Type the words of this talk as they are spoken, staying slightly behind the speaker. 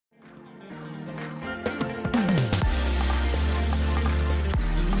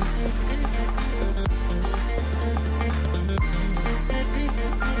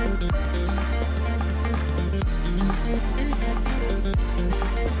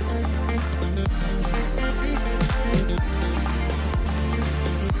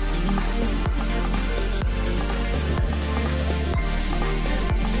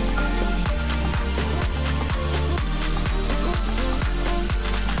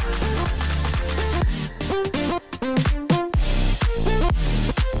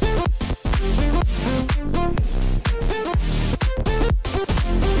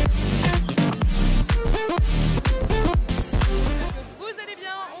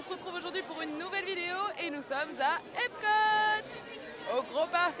retrouve aujourd'hui pour une nouvelle vidéo et nous sommes à EPCOT, au gros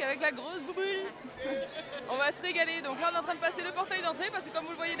parc avec la grosse bouboule. On va se régaler, donc là on est en train de passer le portail d'entrée parce que comme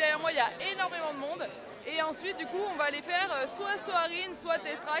vous le voyez derrière moi il y a énormément de monde. Et ensuite du coup on va aller faire soit soirine, soit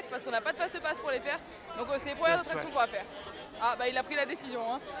test track parce qu'on n'a pas de fast pass pour les faire. Donc c'est les premières attractions qu'on va faire. Ah bah il a pris la décision,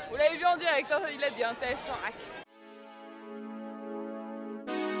 hein. Vous l'avez vu en direct, hein, il a dit un test track.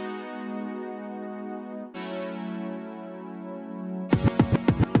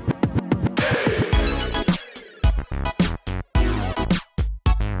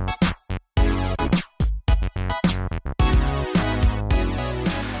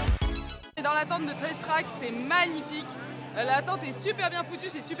 Dans la tente de test track, c'est magnifique. La tente est super bien foutue,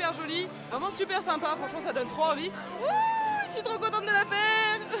 c'est super joli. Vraiment super sympa, franchement ça donne trop envie. Ouh, je suis trop contente de la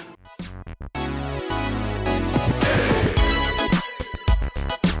faire.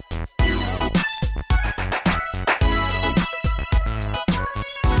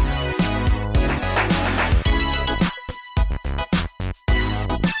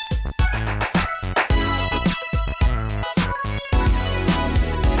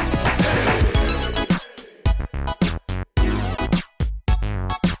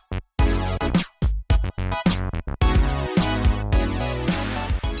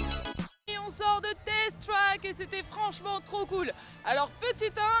 Et c'était franchement trop cool. Alors petit 1,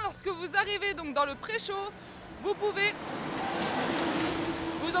 lorsque vous arrivez donc dans le pré-show, vous pouvez,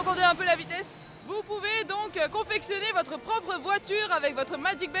 vous entendez un peu la vitesse, vous pouvez donc confectionner votre propre voiture avec votre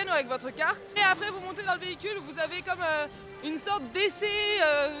Magic Band ou avec votre carte. Et après vous montez dans le véhicule, vous avez comme une sorte d'essai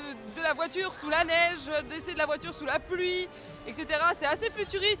de la voiture sous la neige, d'essai de la voiture sous la pluie, etc. C'est assez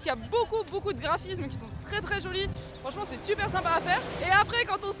futuriste, il y a beaucoup de graphismes qui sont très jolis. Franchement c'est super sympa à faire. Et après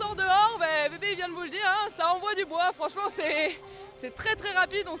quand on sort dehors, bébé il vient de vous le dire, hein, ça envoie du bois. Franchement c'est très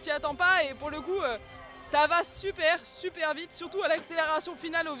rapide, on s'y attend pas et pour le coup ça va super vite, surtout à l'accélération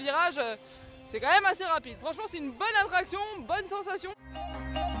finale au virage. C'est quand même assez rapide. Franchement c'est une bonne attraction, bonne sensation.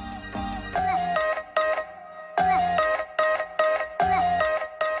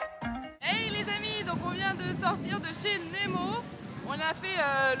 Hey les amis, donc on vient de sortir de chez Nemo. On a fait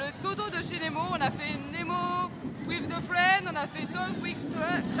le Toto de chez Nemo, on a fait Nemo with the friend, on a fait Dog with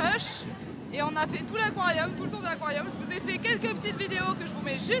Crush et on a fait tout l'aquarium, tout le tour de l'aquarium. Je vous ai fait quelques petites vidéos que je vous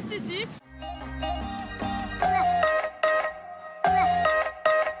mets juste ici.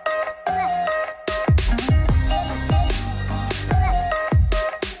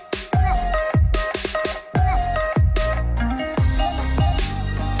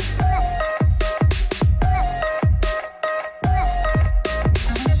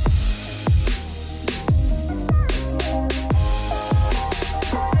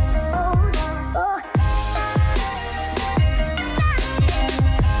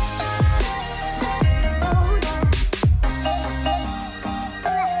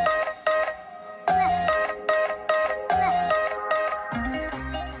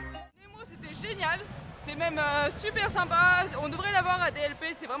 C'est même super sympa, on devrait l'avoir à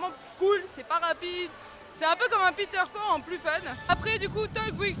DLP, c'est vraiment cool, c'est pas rapide, c'est un peu comme un Peter Pan en plus fun. Après du coup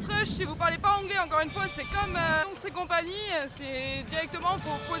Talk with Crush, si vous parlez pas anglais encore une fois, c'est comme Monstre et compagnie, c'est directement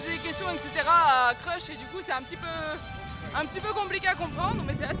faut poser des questions etc. à Crush et du coup c'est un petit peu compliqué à comprendre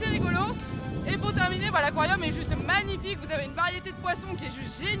mais c'est assez rigolo. Et pour terminer, l'aquarium est juste magnifique, vous avez une variété de poissons qui est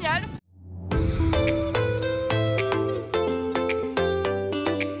juste géniale.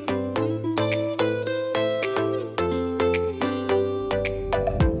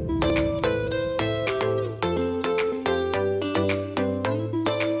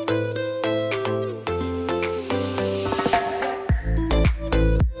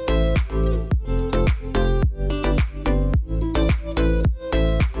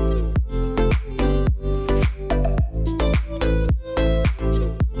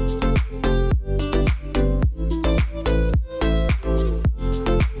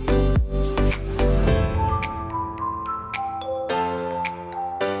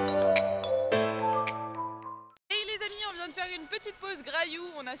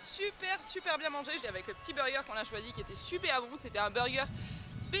 On a super bien mangé avec le petit burger qu'on a choisi qui était super bon. C'était un burger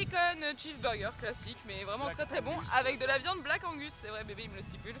bacon cheeseburger classique mais vraiment très bon avec de la viande Black Angus, c'est vrai bébé il me le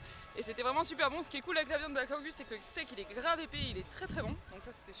stipule et c'était vraiment super bon. Ce qui est cool avec la viande Black Angus c'est que le steak il est grave épais, il est très bon donc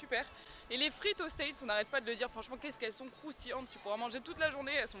ça c'était super. Et les frites aux States on n'arrête pas de le dire, franchement qu'est-ce qu'elles sont croustillantes, tu pourras manger toute la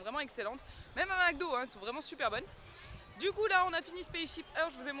journée, elles sont vraiment excellentes. Même à McDo hein, elles sont vraiment super bonnes. Du coup là on a fini Spaceship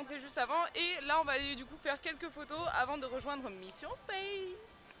Earth, je vous ai montré juste avant et là on va aller du coup faire quelques photos avant de rejoindre Mission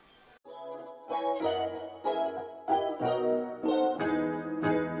Space.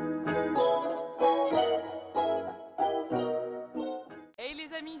 Hey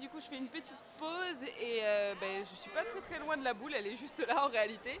les amis, du coup je fais une petite pause et je suis pas très loin de la boule, elle est juste là en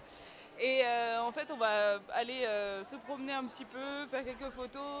réalité. Et en fait on va aller se promener un petit peu, faire quelques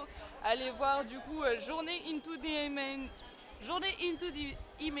photos, aller voir du coup journée into the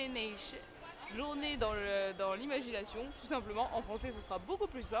imagination. Journée dans l'imagination, tout simplement. En français, ce sera beaucoup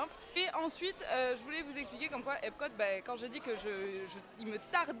plus simple. Et ensuite, je voulais vous expliquer comme quoi EPCOT, quand j'ai dit que il me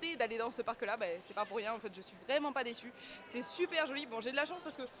tardait d'aller dans ce parc-là, c'est pas pour rien. En fait, je suis vraiment pas déçue. C'est super joli. Bon, j'ai de la chance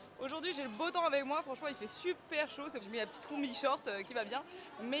parce que aujourd'hui, j'ai le beau temps avec moi. Franchement, il fait super chaud. J'ai mis la petite combi short qui va bien,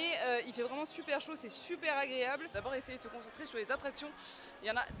 mais il fait vraiment super chaud. C'est super agréable. D'abord, essayer de se concentrer sur les attractions. Il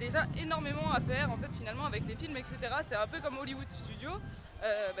y en a déjà énormément à faire. En fait, finalement, avec les films, etc. C'est un peu comme Hollywood Studio.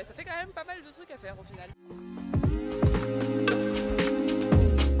 Ça fait quand même pas mal de trucs à faire au final.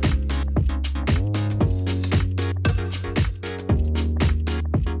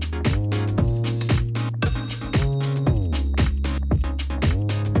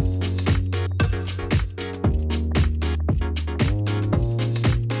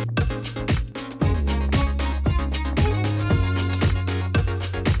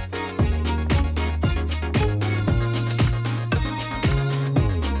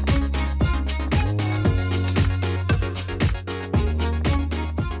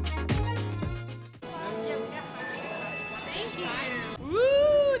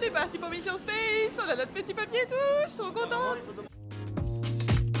 Parti pour Mission Space, on a notre petit papier et tout, je suis trop contente.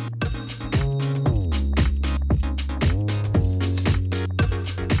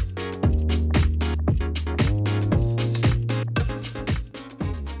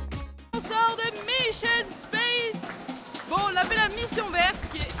 On sort de Mission Space. Bon, on l'appelle la mission verte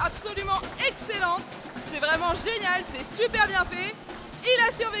qui est absolument excellente. C'est vraiment génial, c'est super bien fait. Il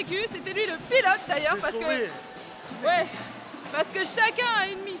a survécu, c'était lui le pilote d'ailleurs parce que... Ouais. Parce que chacun a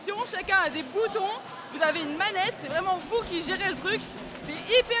une mission, chacun a des boutons, vous avez une manette, c'est vraiment vous qui gérez le truc. C'est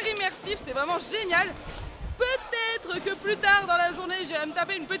hyper immersif, c'est vraiment génial. Peut-être que plus tard dans la journée, j'irai me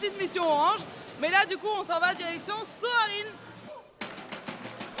taper une petite mission orange. Mais là, du coup, on s'en va direction Soarine.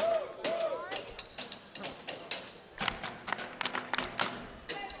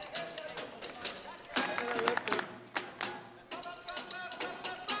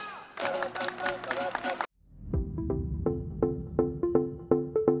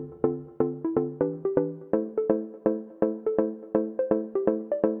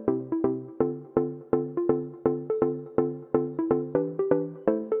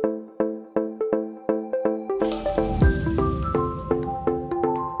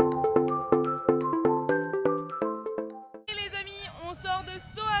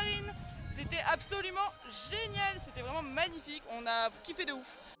 C'était absolument génial, c'était vraiment magnifique, on a kiffé de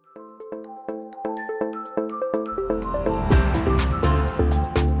ouf.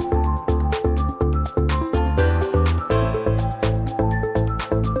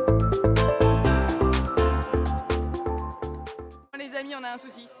 Les amis, on a un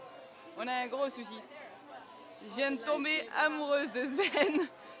souci, on a un gros souci. Je viens de tomber amoureuse de Sven,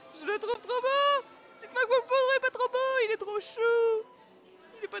 je le trouve trop beau. Dites-moi que vous le prendrez pas trop beau, il est trop chou.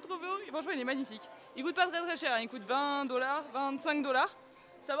 Il est pas trop beau, et franchement il est magnifique. Il coûte pas très cher, il coûte 20 $, 25 $.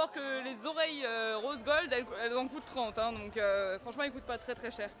 Savoir que les oreilles rose gold, elles en coûtent 30, hein, donc franchement il coûte pas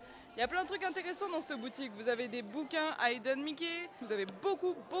très cher. Il y a plein de trucs intéressants dans cette boutique. Vous avez des bouquins Hayden Mickey, vous avez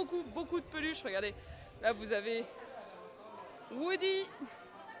beaucoup de peluches. Regardez, là vous avez Woody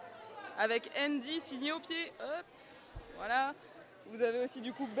avec Andy signé au pied. Hop, voilà. Vous avez aussi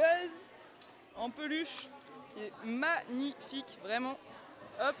du coup Buzz en peluche qui est magnifique, vraiment.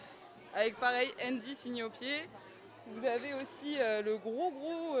 Hop, avec pareil Andy signé au pied. Vous avez aussi le gros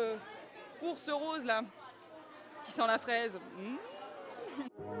ours rose là qui sent la fraise.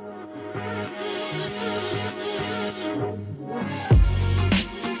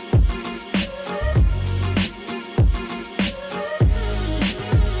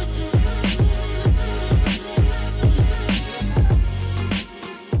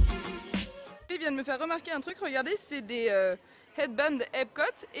 Il vient de me faire remarquer un truc, regardez, c'est des headband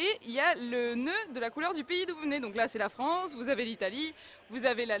EPCOT et il y a le nœud de la couleur du pays d'où vous venez. Donc là c'est la France, vous avez l'Italie, vous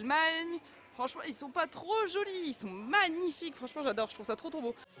avez l'Allemagne. Franchement ils sont pas trop jolis, ils sont magnifiques, franchement j'adore, je trouve ça trop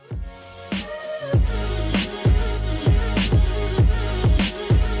beau.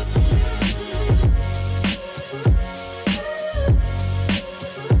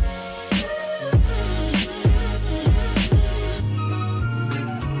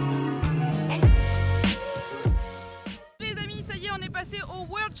 Au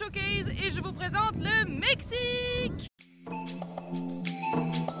World Showcase et je vous présente le Mexique.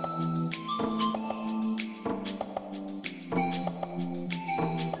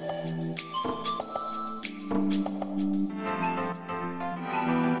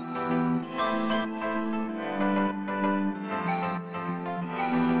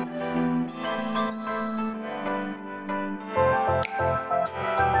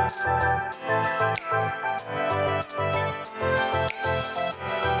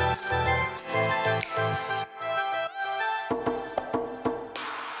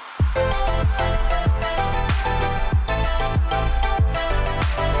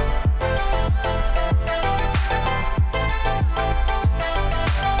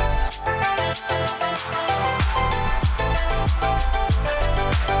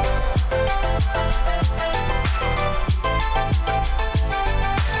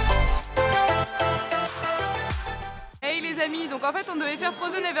 faire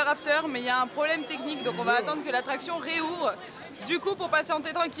Frozen Ever After, mais il y a un problème technique, donc on va attendre que l'attraction réouvre. Du coup, pour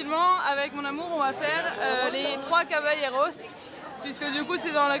patienter tranquillement, avec mon amour, on va faire les 3 caballeros, puisque du coup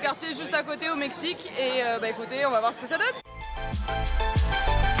c'est dans le quartier juste à côté au Mexique. Et bah écoutez, on va voir ce que ça donne.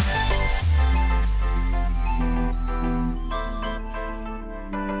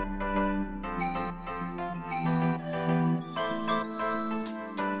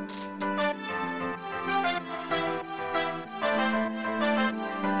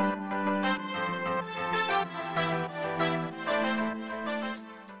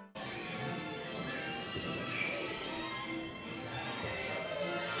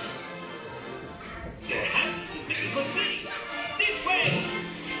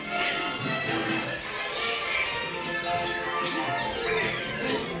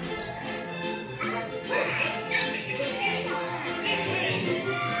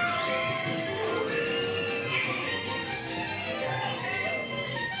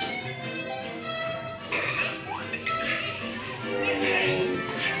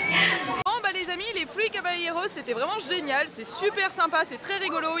 Les Free Caballeros, c'était vraiment génial, c'est super sympa, c'est très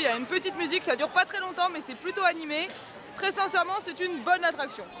rigolo, il y a une petite musique, ça dure pas très longtemps mais c'est plutôt animé. Très sincèrement, c'est une bonne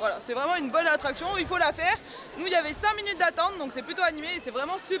attraction. Voilà, c'est vraiment une bonne attraction, il faut la faire. Nous, il y avait 5 minutes d'attente, donc c'est plutôt animé et c'est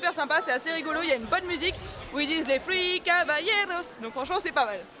vraiment super sympa, c'est assez rigolo, il y a une bonne musique où ils disent les Free Caballeros, donc franchement c'est pas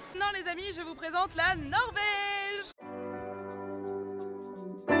mal. Maintenant les amis, je vous présente la Norvège.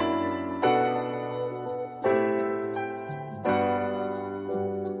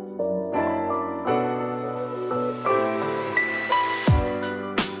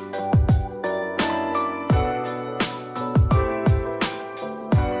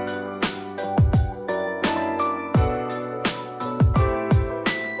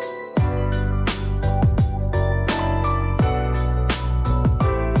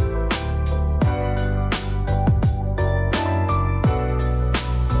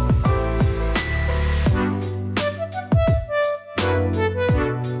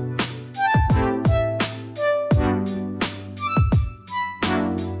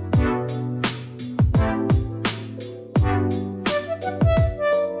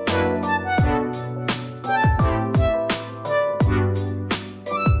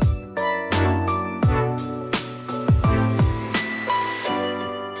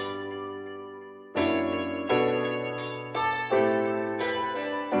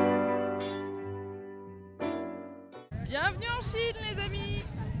 Bienvenue en Chine les amis.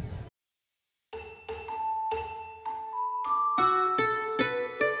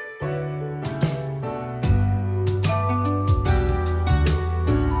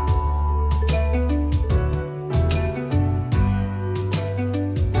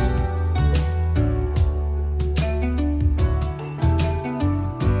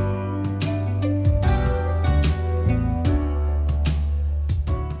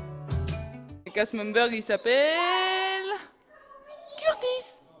 Le cast member il s'appelle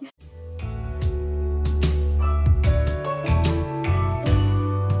Curtis.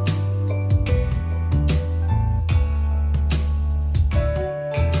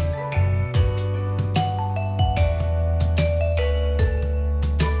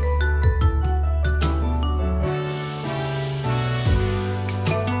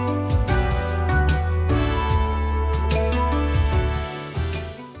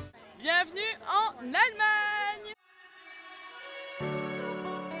 Bienvenue en Allemagne.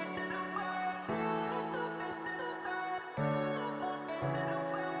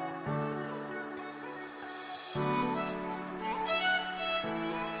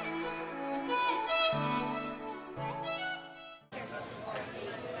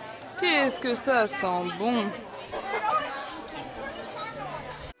 Qu'est-ce que ça sent bon!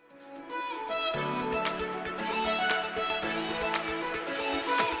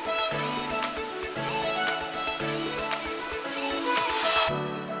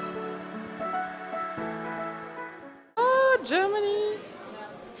 Oh, Germany!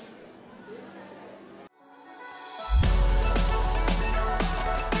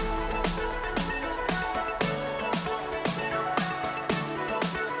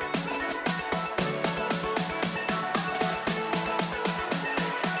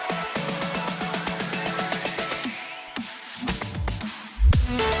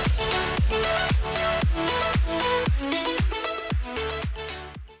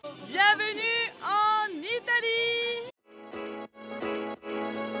 Bienvenue en Italie!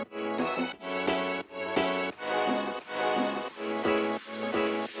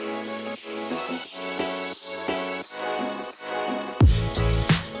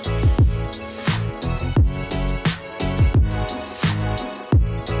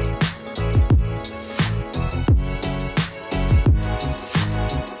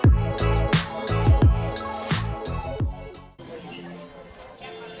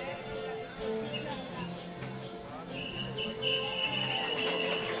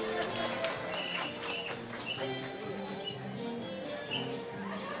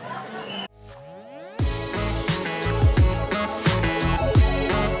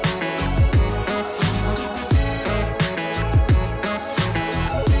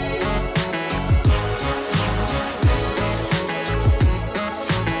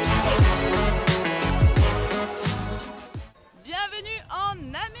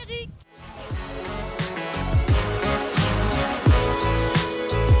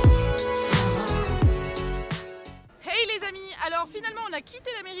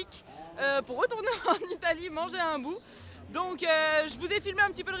 manger un bout. Donc je vous ai filmé un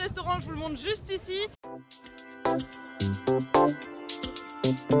petit peu le restaurant, je vous le montre juste ici.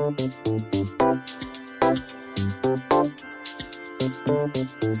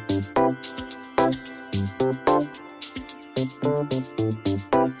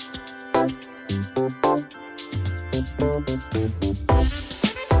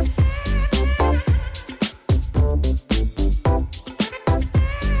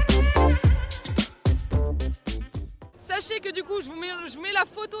 Sachez que du coup je vous mets la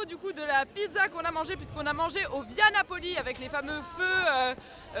photo du coup de la pizza qu'on a mangée, puisqu'on a mangé au Via Napoli avec les fameux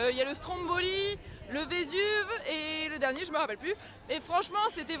feux, il y a le Stromboli, le Vésuve et le dernier je me rappelle plus. Et franchement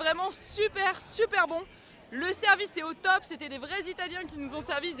c'était vraiment super bon. Le service est au top, c'était des vrais Italiens qui nous ont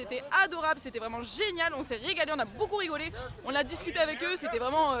servi, ils étaient adorables, c'était vraiment génial, on s'est régalé, on a beaucoup rigolé, on a discuté avec eux, c'était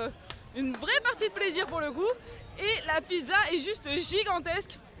vraiment une vraie partie de plaisir pour le coup. Et la pizza est juste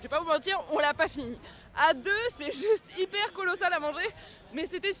gigantesque, je vais pas vous mentir, on l'a pas fini. À deux, c'est juste hyper colossal à manger, mais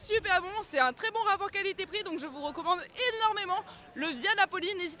c'était super bon, c'est un très bon rapport qualité-prix, donc je vous recommande énormément le Via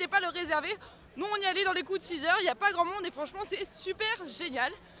Napoli, n'hésitez pas à le réserver. Nous on y allait dans les coups de 6 heures, il n'y a pas grand monde et franchement c'est super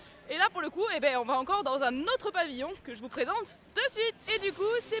génial. Et là pour le coup, on va encore dans un autre pavillon que je vous présente de suite. Et du coup,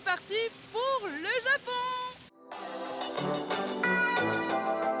 c'est parti pour le Japon.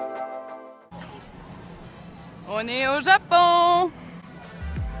 On est au Japon.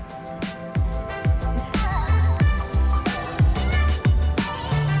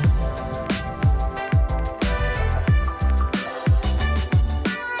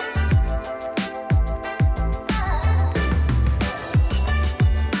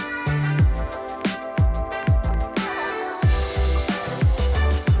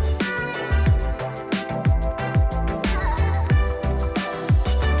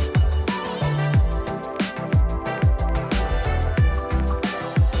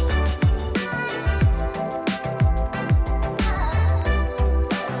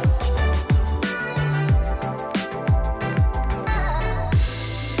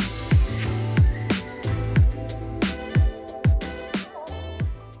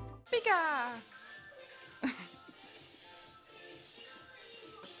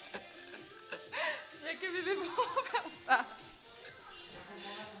 Que bébé pour faire ça.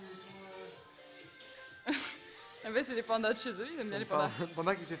 Ah ben c'est les pandas de chez eux, ils aiment bien les pandas.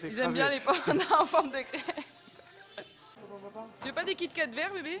 Panda qui s'est fait Ils aiment bien les pandas en forme de crêpe. Tu veux pas des Kit Kat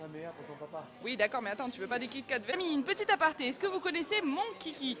verts bébé? Ah mais pour ton papa. Oui d'accord, mais attends, tu veux pas des Kit Kat verts? Une petite aparté, est-ce que vous connaissez mon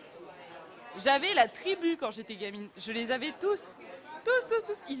kiki? J'avais la tribu quand j'étais gamine, je les avais tous. Tous,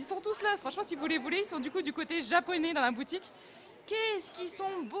 ils y sont tous là. Franchement si vous les voulez, ils sont du coup du côté japonais dans la boutique. Qu'est-ce qu'ils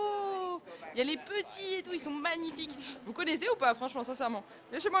sont beaux! Il y a les petits et tout, ils sont magnifiques. Vous connaissez ou pas, franchement, sincèrement?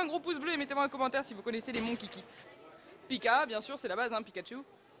 Lâchez-moi un gros pouce bleu et mettez-moi un commentaire si vous connaissez les Mon Kiki. Pika, bien sûr, c'est la base, hein, Pikachu.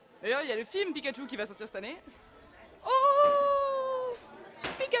 D'ailleurs, il y a le film Pikachu qui va sortir cette année. Oh!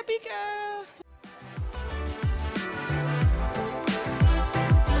 Pika!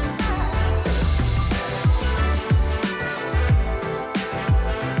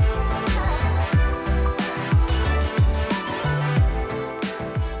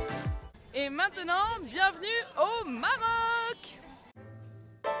 Et maintenant, bienvenue au Maroc!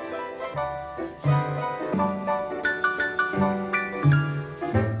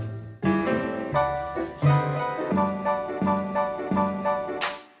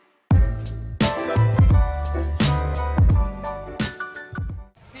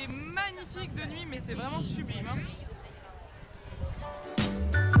 C'est magnifique de nuit, mais c'est vraiment sublime, hein.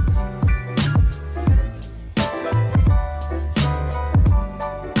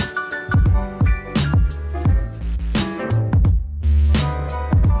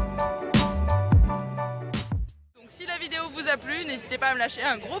 N'hésitez pas à me lâcher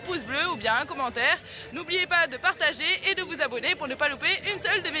un gros pouce bleu ou bien un commentaire. N'oubliez pas de partager et de vous abonner pour ne pas louper une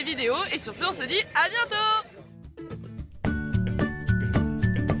seule de mes vidéos. Et sur ce, on se dit à bientôt!